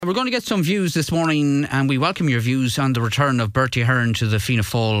We're going to get some views this morning, and we welcome your views on the return of Bertie Ahern to the Fianna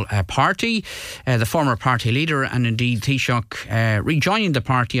Fáil party. The former party leader and indeed Taoiseach rejoining the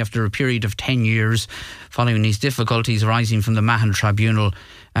party after a period of 10 years following his difficulties arising from the Mahon Tribunal.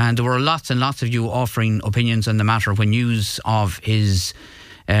 And there were lots and lots of you offering opinions on the matter when news of his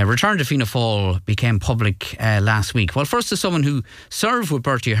return to Fianna Fáil became public last week. Well, first, to someone who served with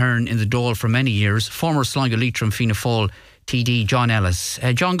Bertie Ahern in the Dáil for many years, former Sligo Leitrim Fianna Fáil TD John Ellis.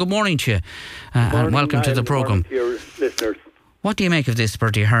 John, good morning to you and welcome to the programme. Good morning to your listeners. What do you make of this,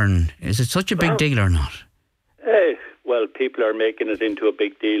 Bertie Ahern? Is it such a big deal or not? Well, people are making it into a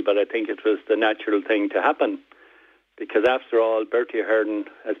big deal, but I think it was the natural thing to happen. Because after all, Bertie Ahern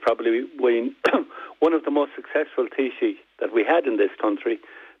has probably been one of the most successful Taoiseach that we had in this country,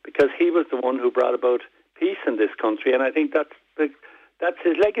 because he was the one who brought about peace in this country, and I think that's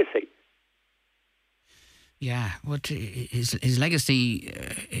his legacy. Yeah, but his legacy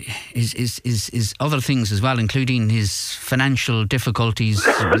is other things as well, including his financial difficulties,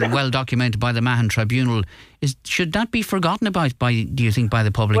 well documented by the Mahon Tribunal. Should that be forgotten about do you think, by the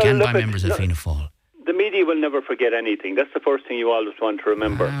public and by members of Fianna Fáil? The media will never forget anything. That's the first thing you always want to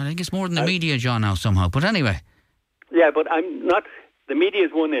remember. I think it's more than the media, John, now somehow. But anyway. Yeah, but I'm not. The media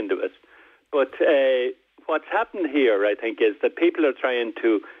is one end of it. But what's happened here, I think, is that people are trying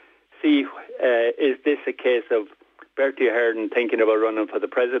to see, is this a case of Bertie Ahern thinking about running for the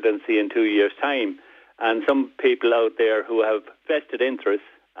presidency in 2 years' time? And some people out there who have vested interests,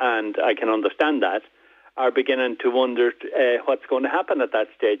 and I can understand that, are beginning to wonder what's going to happen at that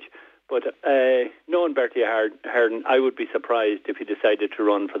stage. But knowing Bertie Ahern, I would be surprised if he decided to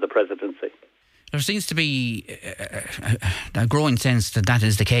run for the presidency. There seems to be a growing sense that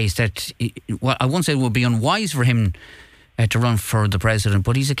is the case, that I won't say it would be unwise for him to run for the president,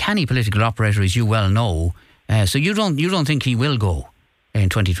 but he's a canny political operator, as you well know. So you don't think he will go in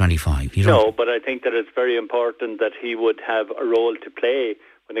 2025? No, but I think that it's very important that he would have a role to play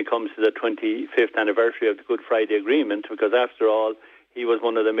when it comes to the 25th anniversary of the Good Friday Agreement, because after all, he was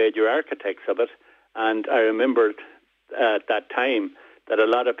one of the major architects of it. And I remembered at that time that a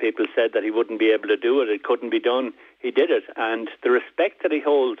lot of people said that he wouldn't be able to do it. It couldn't be done. He did it. And the respect that he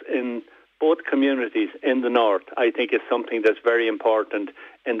holds in both communities in the north, I think, is something that's very important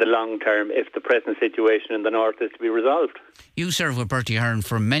in the long term if the present situation in the north is to be resolved. You served with Bertie Ahern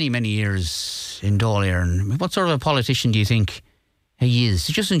for many, many years in Dáil, Éireann. What sort of a politician do you think he is?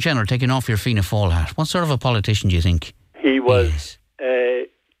 Just in general, taking off your Fianna Fáil hat, what sort of a politician do you think he was?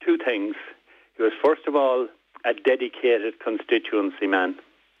 Two things. He was, first of all, a dedicated constituency man.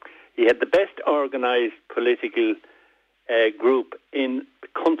 He had the best organised political group in the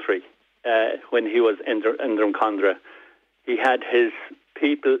country when he was in Drumcondra. He had his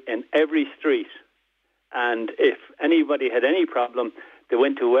people in every street, and if anybody had any problem, they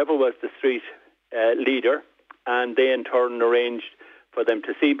went to whoever was the street leader, and they in turn arranged for them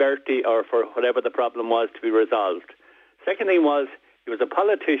to see Bertie or for whatever the problem was to be resolved. Second thing was, he was a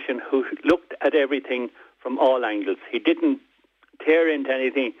politician who looked at everything from all angles. He didn't tear into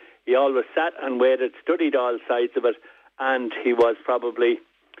anything. He always sat and waited, studied all sides of it, and he was probably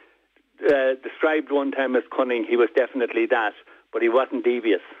described one time as cunning. He was definitely that, but he wasn't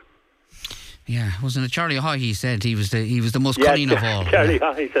devious. Yeah, wasn't it Charlie Haughey said he was the most cunning of all? Charlie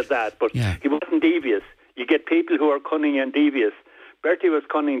Haughey said that, but he wasn't devious. You get people who are cunning and devious. Bertie was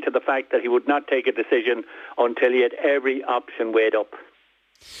cunning to the fact that he would not take a decision until he had every option weighed up.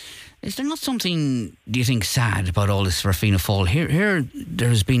 Is there not something, do you think, sad about all this for Fianna Fáil? Here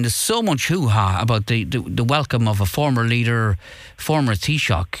there's been so much hoo-ha about the welcome of a former leader, former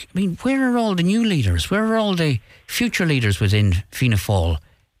Taoiseach. I mean, where are all the new leaders? Where are all the future leaders within Fianna Fáil?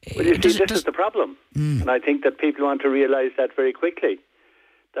 Well, you see, this is the problem. And I think that people want to realise that very quickly.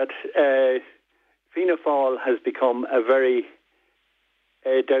 That Fianna Fáil has become a very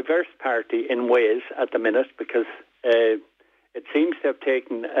diverse party in ways at the minute, because it seems to have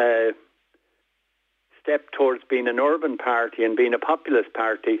taken a step towards being an urban party and being a populist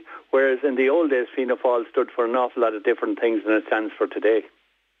party, whereas in the old days Fianna Fáil stood for an awful lot of different things than it stands for today.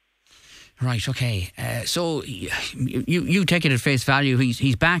 Right, okay. So you take it at face value.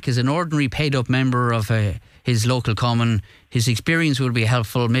 He's back as an ordinary paid-up member of his local common. His experience will be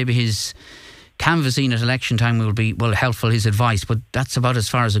helpful. Maybe his canvassing at election time will be helpful, his advice, but that's about as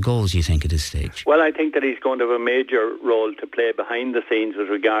far as it goes, you think, at this stage? Well, I think that he's going to have a major role to play behind the scenes with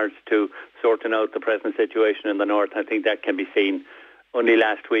regards to sorting out the present situation in the north. I think that can be seen. Only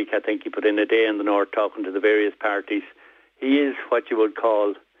last week, I think he put in a day in the north talking to the various parties. He is what you would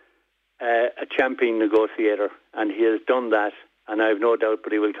call a champion negotiator, and he has done that, and I have no doubt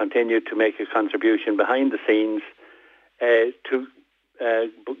but he will continue to make a contribution behind the scenes to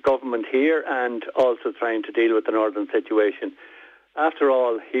government here and also trying to deal with the northern situation. After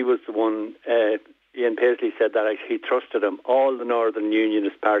all, he was the one, Ian Paisley said that he trusted him. All the Northern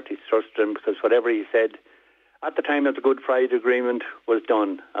Unionist parties trusted him because whatever he said at the time of the Good Friday Agreement was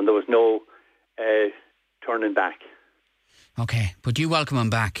done and there was no turning back. Okay, but you welcome him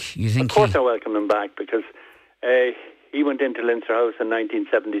back. You think? Of course I welcome him back because he went into Leinster House in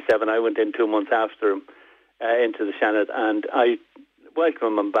 1977. I went in 2 months after him into the Seanad, and I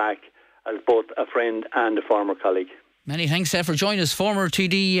welcome him back as both a friend and a former colleague. Many thanks for joining us. Former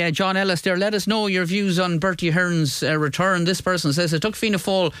TD John Ellis there. Let us know your views on Bertie Ahern's return. This person says it took Fianna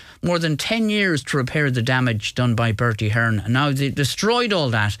Fáil more than 10 years to repair the damage done by Bertie Ahern, and now they've destroyed all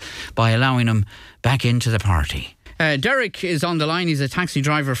that by allowing him back into the party. Derek is on the line. He's a taxi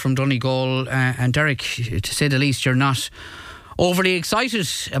driver from Donegal. And Derek, to say the least, you're not overly excited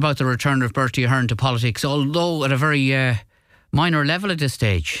about the return of Bertie Ahern to politics, although at a very minor level at this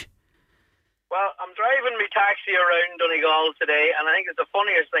stage. Well, I'm driving my taxi around Donegal today, and I think it's the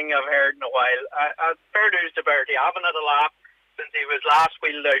funniest thing I've heard in a while. Fair dues to Bertie. I haven't had a laugh since he was last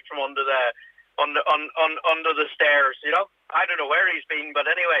wheeled out from under the stairs. You know, I don't know where he's been, but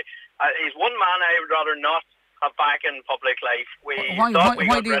anyway, he's one man I would rather not have back in public life. Why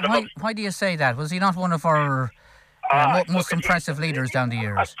do you say that? Was he not one of our most impressive leaders down the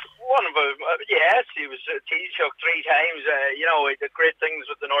years? One of them, yes, he was Taoiseach 3 times. He did great things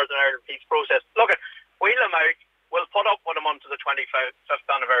with the Northern Ireland peace process. Look, wheel him out. We'll put up with him until the 25th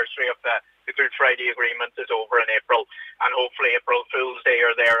anniversary of the Good Friday Agreement is over in April, and hopefully April Fool's Day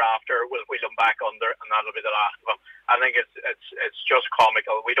or thereafter we'll wheel him back under, and that'll be the last of him. I think it's just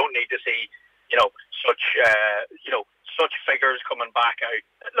comical. We don't need to see such figures coming back out.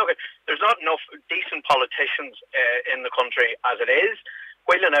 Look, there's not enough decent politicians in the country as it is.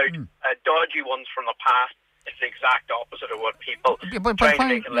 Wheeling out dodgy ones from the past is the exact opposite of what people trying to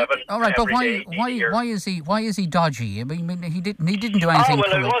make a living. All right, but why is he dodgy? I mean, he didn't do anything.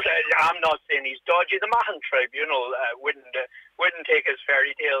 I'm not saying he's dodgy. The Mahon Tribunal wouldn't take his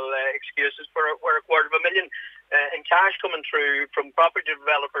fairy tale excuses for where $250,000 in cash coming through from property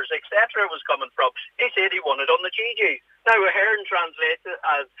developers, etc. was coming from. He said he won it on the GG. Now, Ahern translates it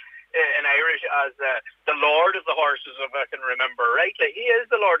as in Irish as the Lord of the Horses, if I can remember rightly. He is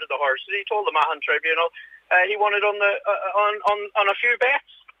the Lord of the Horses. He told the Mahon Tribunal he won it on a few bets,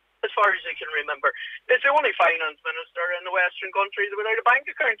 as far as he can remember. It's the only finance minister in the Western countries without a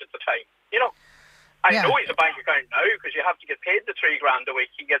bank account at the time. You know, I know he's a bank account now because you have to get paid the $3,000 a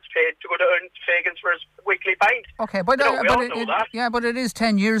week. He gets paid to go to Fagan's for his weekly pint. Okay, but but it is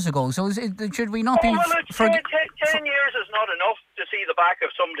 10 years ago. So should we not be? 10 years is not enough to see the back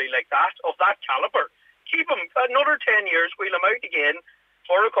of somebody like that, of that calibre. Keep him another 10 years. Wheel him out again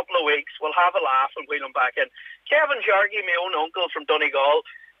for a couple of weeks. We'll have a laugh and wheel him back in. Kevin Sharkey, my own uncle from Donegal,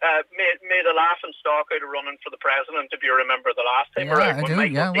 made a laughing stock out of running for the president, if you remember the last time around. I do,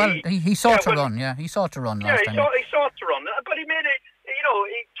 yeah. Well, he sought to run, yeah. He sought to run last time. Yeah, he sought to run. But he made it, he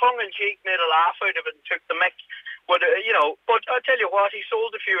tongue-in-cheek made a laugh out of it and took the mick. But, but I tell you what, he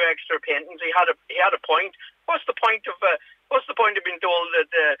sold a few extra paintings. He had a point. What's the point of being told that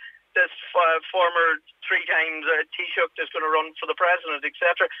this former 3 times Taoiseach is going to run for the president,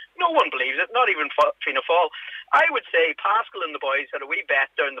 etc.? No one believes it, not even Fianna Fáil. I would say Pascal and the boys had a wee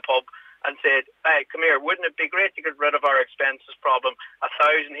bet down the pub and said, hey, come here, wouldn't it be great to get rid of our expenses problem,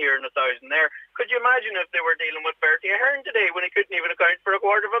 1,000 here and 1,000 there? Could you imagine if they were dealing with Bertie Ahern today when he couldn't even account for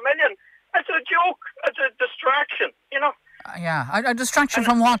 $250,000? It's a joke. It's a distraction, a distraction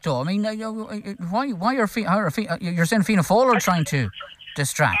from what, though? I mean, why are you're saying Fianna Fáil are trying to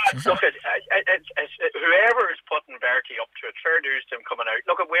distract? Look, whoever is putting Bertie up to it, fair dues to him coming out.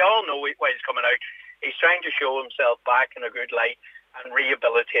 Look, we all know why he's coming out. He's trying to show himself back in a good light and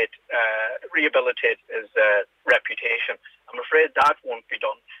rehabilitate his reputation. I'm afraid that won't be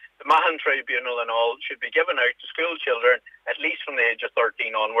done. The Mahon Tribunal and all should be given out to school children, at least from the age of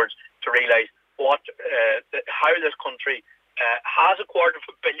 13 onwards, to realise how this country has $250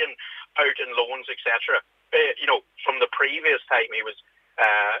 million out in loans, etc. From the previous time he was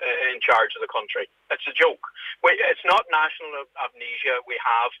in charge of the country. It's a joke. It's not national amnesia we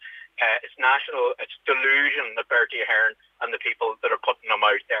have. It's delusion that Bertie Ahern and the people that are putting him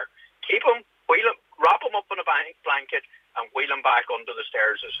out there. Keep him, wrap him up in a blanket and wheel him back under the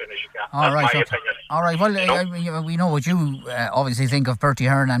stairs as soon as you can. That's my opinion. All right, well, we know what you obviously think of Bertie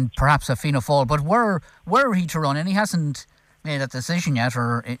Ahern and perhaps of Fianna Fáil, but were he to run, and he hasn't made that decision yet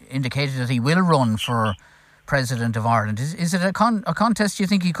or indicated that he will run for President of Ireland, is it a contest you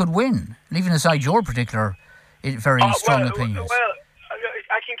think he could win, leaving aside your particular very strong opinions? Well,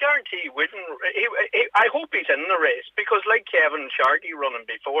 I can guarantee he wouldn't. I hope he's in the race, because like Kevin Sharkey running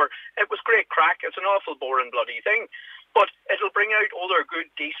before, it was great crack. It's an awful boring bloody thing, but it'll bring out other good,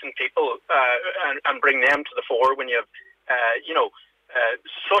 decent people and bring them to the fore when you have,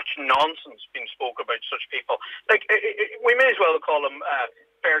 such nonsense being spoke about such people. Like we may as well call him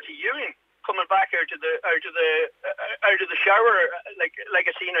Bertie Ewing, coming back out of the shower like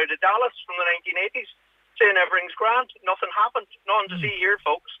a scene out of Dallas from the 1980s. Saying everything's grand, nothing happened, nothing to see here,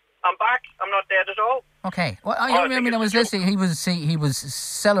 folks. I'm back. I'm not dead at all. Okay. Well, I was listening. He was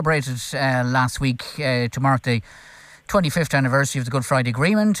celebrated last week to mark the 25th anniversary of the Good Friday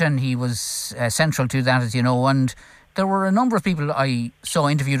Agreement, and he was central to that, as you know. And there were a number of people I saw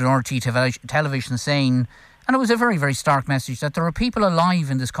interviewed on RT television saying, and it was a very, very stark message, that there are people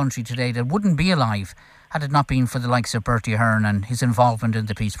alive in this country today that wouldn't be alive had it not been for the likes of Bertie Ahern and his involvement in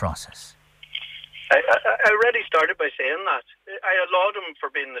the peace process. I already started by saying that. I laud him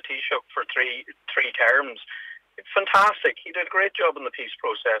for being the Taoiseach for three terms. Fantastic. He did a great job in the peace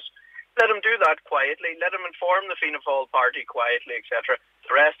process. Let him do that quietly. Let him inform the Fianna Fáil party quietly, etc.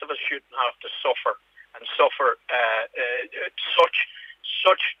 The rest of us shouldn't have to suffer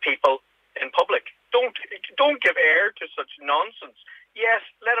such people in public. Don't give air to such nonsense. Yes,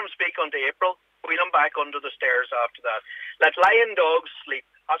 let him speak unto April. Wheel him back under the stairs after that. Let lying dogs sleep.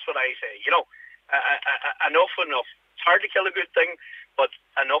 That's what I say. Enough. It's hard to kill a good thing, but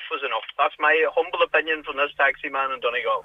enough is enough. That's my humble opinion from this taxi man in Donegal.